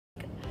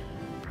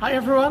Hi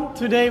everyone,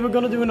 today we're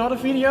going to do another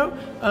video,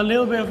 a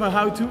little bit of a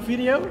how-to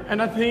video, and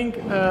I think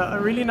a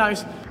really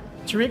nice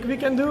trick we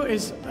can do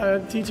is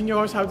teaching your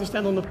horse how to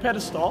stand on the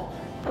pedestal.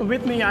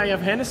 With me I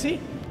have Hennessy.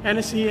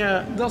 Hennessy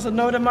doesn't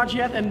know that much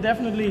yet and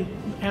definitely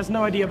has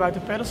no idea about the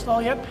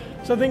pedestal yet,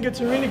 so I think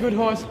it's a really good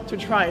horse to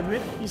try it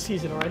with. He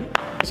sees it already.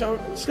 So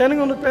standing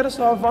on the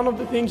pedestal is one of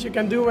the things you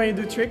can do when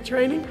you do trick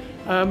training,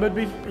 but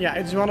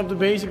it's one of the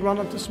basic, one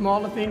of the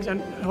smaller things,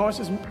 and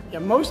horses,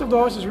 most of the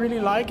horses really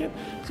like it,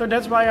 so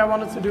that's why I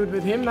wanted to do it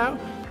with him now.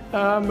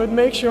 But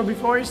make sure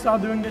before you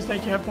start doing this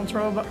that you have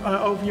control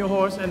over your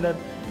horse and that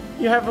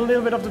you have a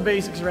little bit of the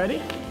basics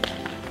ready.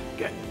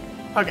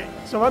 Okay,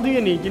 so what do you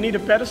need? You need a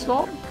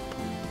pedestal.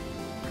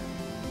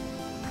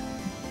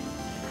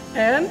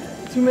 And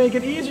to make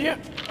it easier,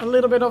 a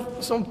little bit of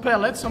some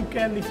pellets, some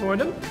candy for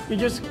them. You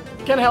just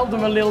can help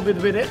them a little bit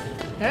with it.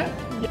 Yeah?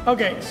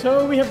 Okay,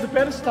 so we have the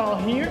pedestal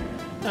here.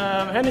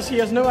 Hennessy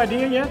has no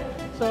idea yet.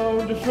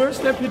 So the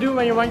first step you do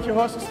when you want your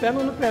horse to stand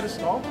on the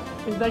pedestal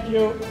is that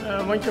you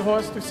want your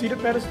horse to see the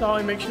pedestal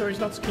and make sure he's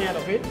not scared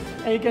of it.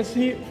 And you can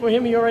see for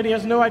him he already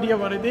has no idea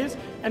what it is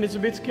and it's a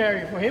bit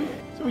scary for him.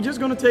 So we're just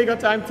going to take our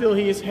time till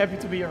he is happy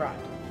to be around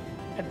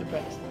at the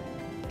pedestal.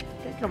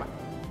 Okay, come on.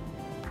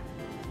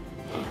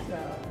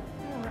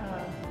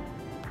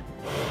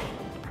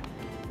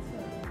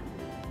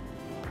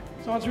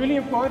 So what's really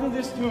important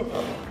is to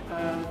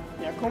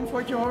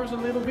comfort your horse a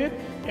little bit.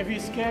 If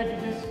he's scared,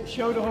 you just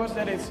show the horse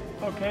that it's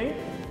okay.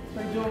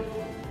 So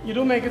you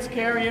don't make it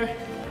scarier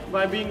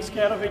by being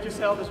scared of it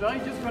yourself as well.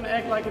 You're just going to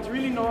act like it's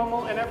really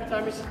normal, and every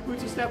time he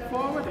puts a step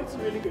forward, it's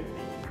really good.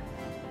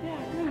 Yeah,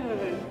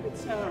 good.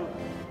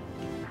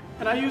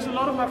 And I use a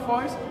lot of my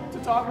voice to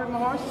talk with my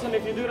horses, and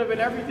if you do that with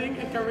everything,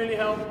 it can really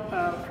help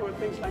for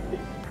things like this.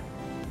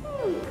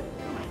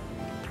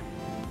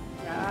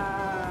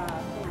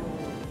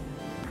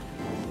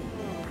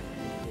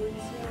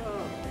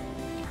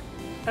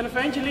 And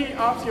eventually,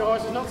 after your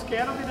horse is not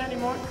scared of it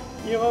anymore,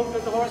 you hope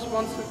that the horse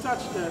wants to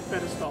touch the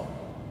pedestal.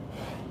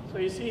 So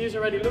you see he's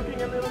already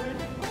looking a little bit.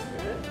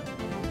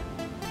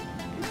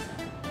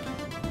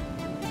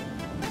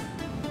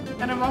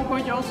 And at one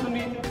point you also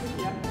need,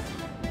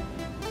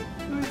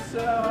 good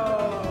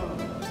so.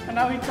 And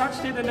now he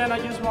touched it and then I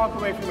just walk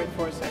away from it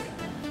for a second.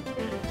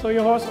 So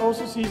your horse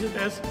also sees it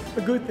as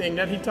a good thing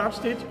that he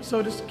touched it,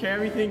 so the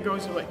scary thing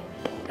goes away.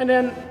 And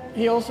then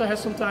he also has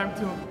some time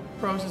to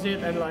process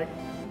it and like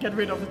get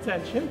rid of the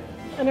tension.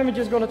 And then we're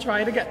just gonna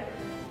try it again.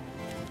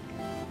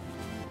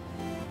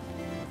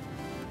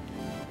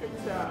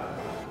 Good job.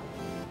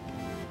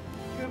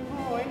 Good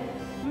boy.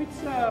 Good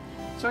job.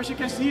 So as you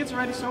can see, it's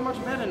already so much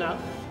better now.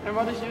 And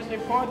what is just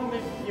important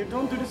is you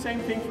don't do the same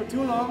thing for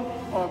too long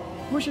or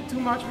push it too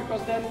much,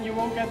 because then you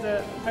won't get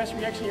the best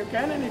reaction you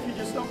can, and if you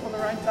just stop on the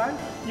right time,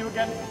 you will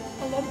get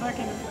a lot back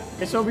in the play.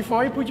 Okay, so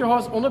before you put your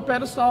horse on a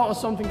pedestal or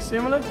something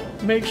similar,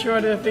 make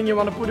sure the thing you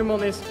want to put him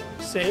on is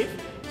safe.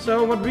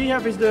 So what we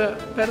have is the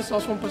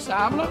pedestals from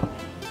Pedestal.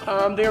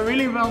 They are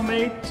really well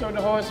made, so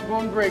the horse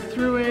won't break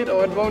through it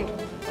or it won't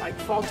like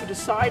fall to the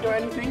side or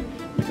anything,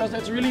 because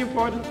that's really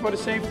important for the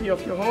safety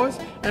of your horse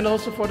and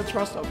also for the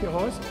trust of your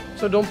horse.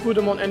 So don't put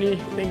them on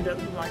anything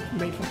that's like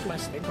made from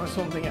plastic or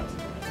something else.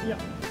 Yeah.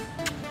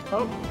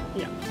 Oh,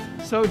 yeah.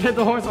 So that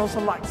the horse also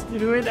likes to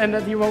do it and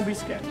that he won't be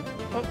scared.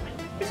 Oh.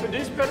 So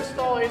this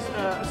pedestal is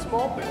a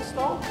small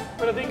pedestal,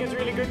 but I think it's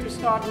really good to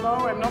start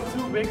low and not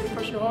too big,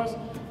 because your horse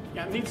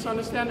needs to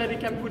understand that he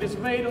can put his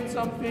weight on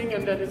something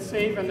and that it's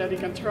safe and that he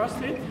can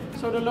trust it.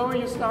 So the lower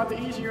you start, the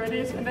easier it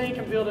is, and then you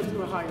can build it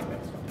to a higher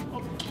pedestal.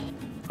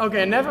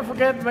 Okay, never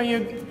forget when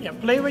you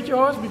play with your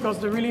horse, because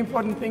the really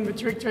important thing with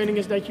trick training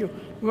is that you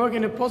work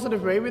in a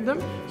positive way with them.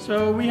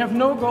 So we have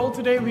no goal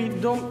today. We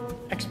don't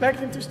expect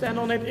him to stand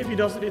on it. If he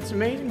does it, it's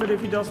amazing, but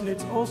if he doesn't,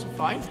 it's also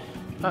fine.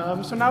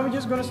 So now we're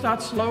just going to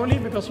start slowly,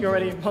 because he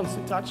already wants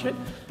to touch it.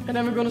 And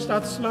then we're going to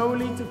start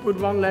slowly to put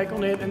one leg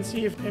on it and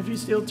see if he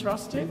still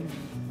trusts it.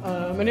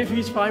 And if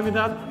he's fine with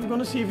that, I'm going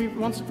to see if he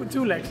wants to put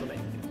two legs on it.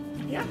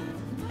 Yeah?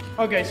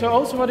 Okay, so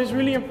also what is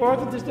really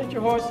important is that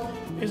your horse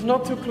is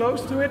not too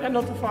close to it and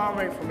not too far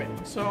away from it.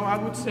 So I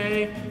would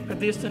say a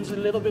distance a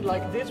little bit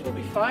like this will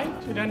be fine,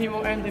 so then he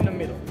will end in the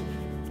middle.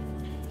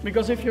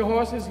 Because if your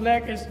horse's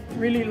leg is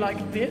really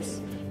like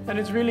this, then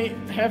it's really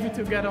heavy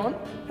to get on,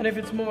 and if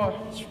it's more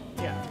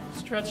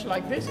stretched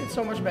like this, it's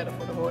so much better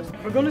for the horse.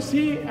 We're gonna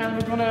see, and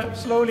we're gonna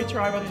slowly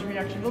try what his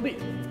reaction will be.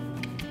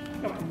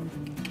 Come on.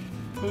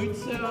 Good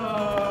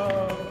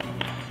so.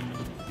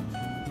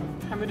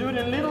 And we do it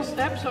in little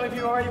steps, so if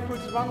you already put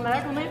one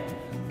leg on it,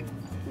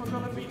 we're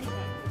gonna be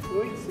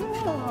good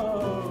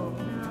so.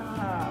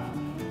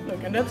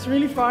 Look, and that's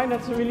really fine,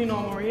 that's a really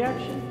normal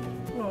reaction.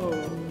 Whoa.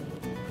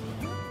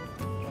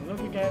 And look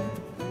again.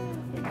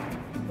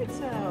 Good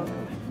so.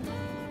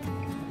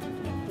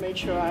 Make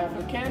sure I have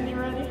the candy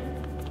ready.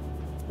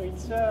 Good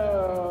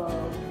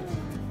so.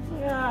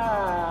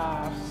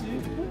 Yeah,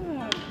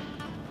 super.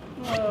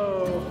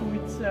 Whoa,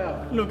 good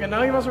so. Look, and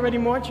now he was already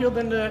more chilled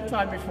than the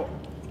time before.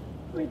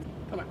 Wait,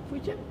 come on,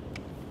 put it.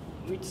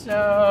 Good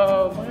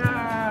so.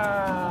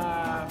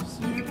 Yeah,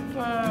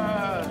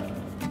 super.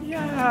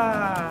 Yeah.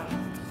 Ja,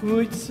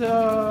 goed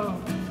zo.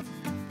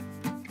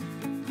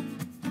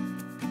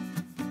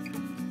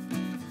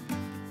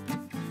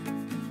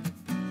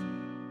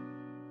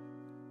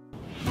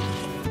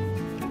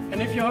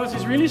 And if your horse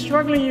is really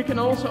struggling, you can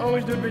also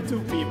always do it with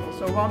 2 people.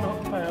 So one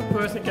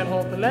person can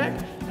hold the leg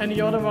and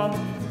the other one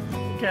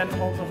can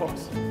hold the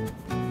horse.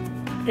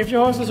 If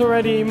your horse is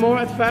already more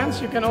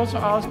advanced, you can also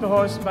ask the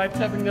horse by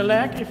tapping the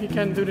leg if he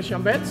can do the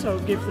chambet, so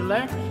give the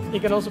leg. He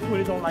can also put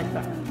it on like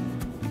that.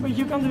 But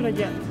you can't do that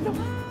yet. No.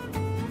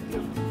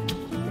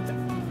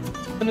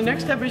 And the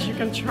next step is you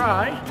can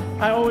try.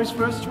 I always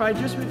first try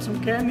just with some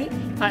candy.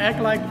 I act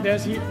like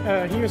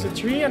here's a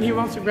tree and he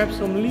wants to grab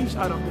some leaves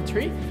out of the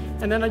tree.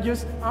 And then I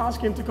just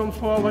ask him to come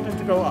forward and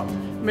to go up.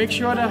 Make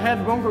sure the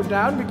head won't go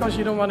down because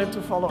you don't want him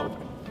to fall over.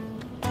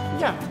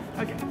 Yeah,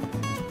 okay.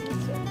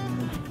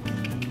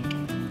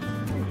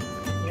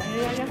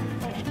 Yeah.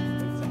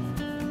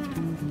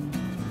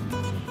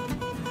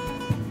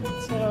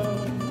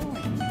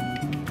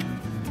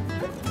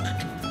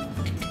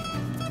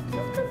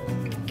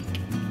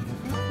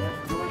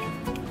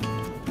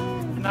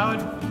 Now,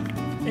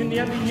 in the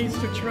end, he needs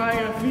to try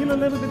and feel a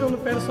little bit on the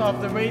pedestal if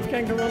the weight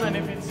can go on and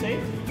if it's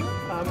safe.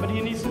 But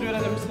he needs to do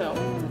that himself.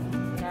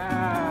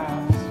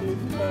 Yeah,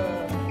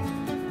 super.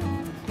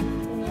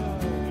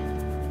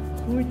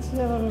 Goed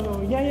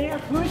zo. Yeah,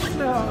 goed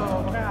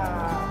zo.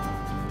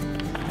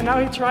 Yeah. And now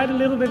he tried a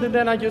little bit and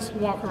then I just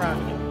walk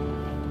around him.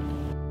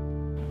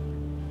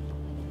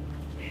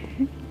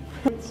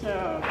 Goed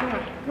zo.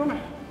 Kom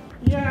maar.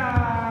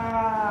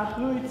 Ja,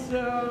 goed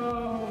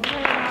zo.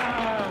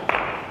 Ja.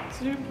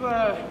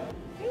 Super.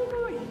 Heel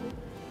mooi.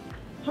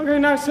 Okay,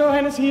 now so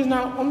Hennis, he is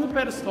now on the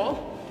pedestal.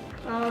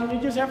 You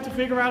just have to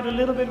figure out a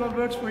little bit what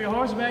works for your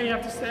horse. Where you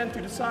have to stand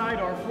to the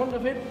side or in front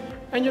of it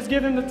and just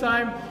give him the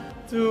time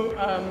to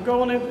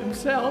go on it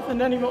himself, and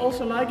then he will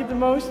also like it the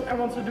most and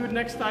wants to do it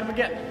next time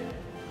again.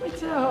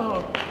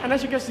 So, and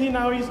as you can see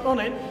now he's on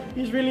it,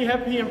 he's really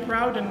happy and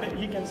proud and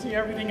he can see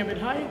everything a bit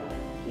high,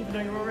 even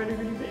though you're already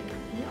really big.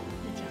 Yeah,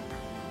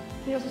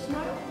 he has a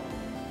smile.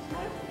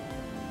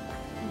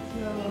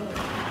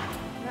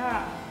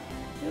 Yeah,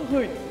 heel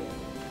goed.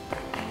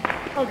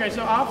 Okay,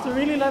 so after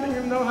really letting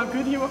him know how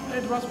good it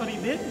was what he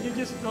did, you're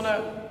just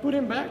gonna put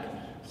him back.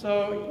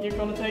 So you're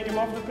gonna take him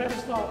off the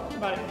pedestal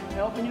by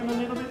helping him a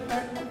little bit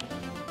back.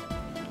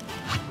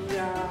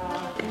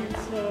 Yeah, good.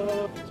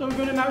 So we're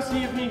gonna now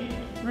see if he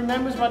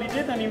remembers what he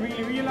did and he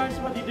really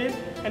realized what he did.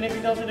 And if he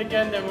does it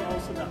again, then we're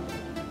also done.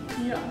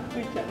 Yeah,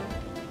 good job.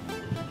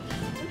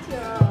 Good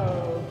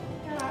job.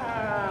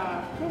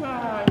 Yeah, come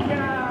on.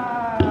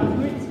 Yeah,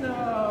 good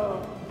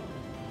job.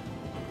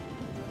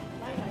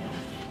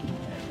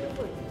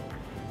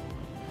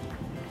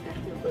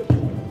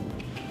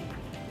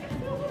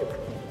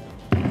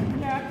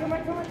 Yeah, come on.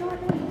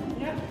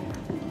 Yeah.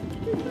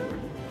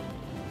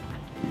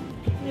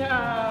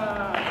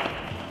 Yeah.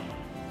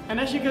 And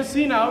as you can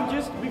see now,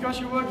 just because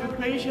you worked with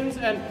patience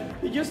and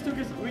we just took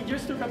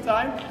our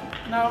time.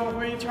 Now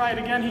when you try it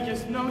again, he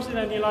just knows it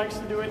and he likes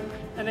to do it,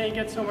 and then he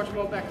gets so much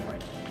more back for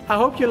it. I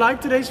hope you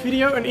liked today's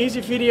video, an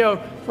easy video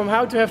from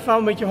how to have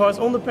fun with your horse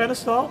on the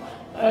pedestal.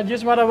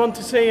 Just what I want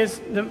to say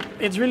is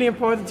it's really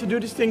important to do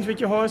these things with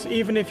your horse,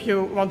 even if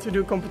you want to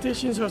do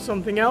competitions or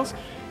something else.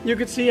 You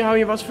could see how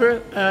he was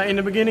first, in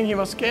the beginning he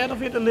was scared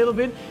of it a little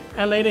bit,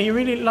 and later he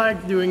really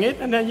liked doing it,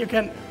 and then you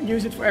can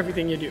use it for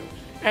everything you do.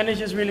 And it's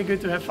just really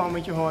good to have fun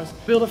with your horse.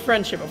 Build a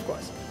friendship, of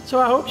course. So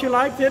I hope you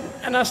liked it,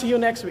 and I'll see you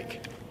next week.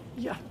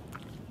 Yeah.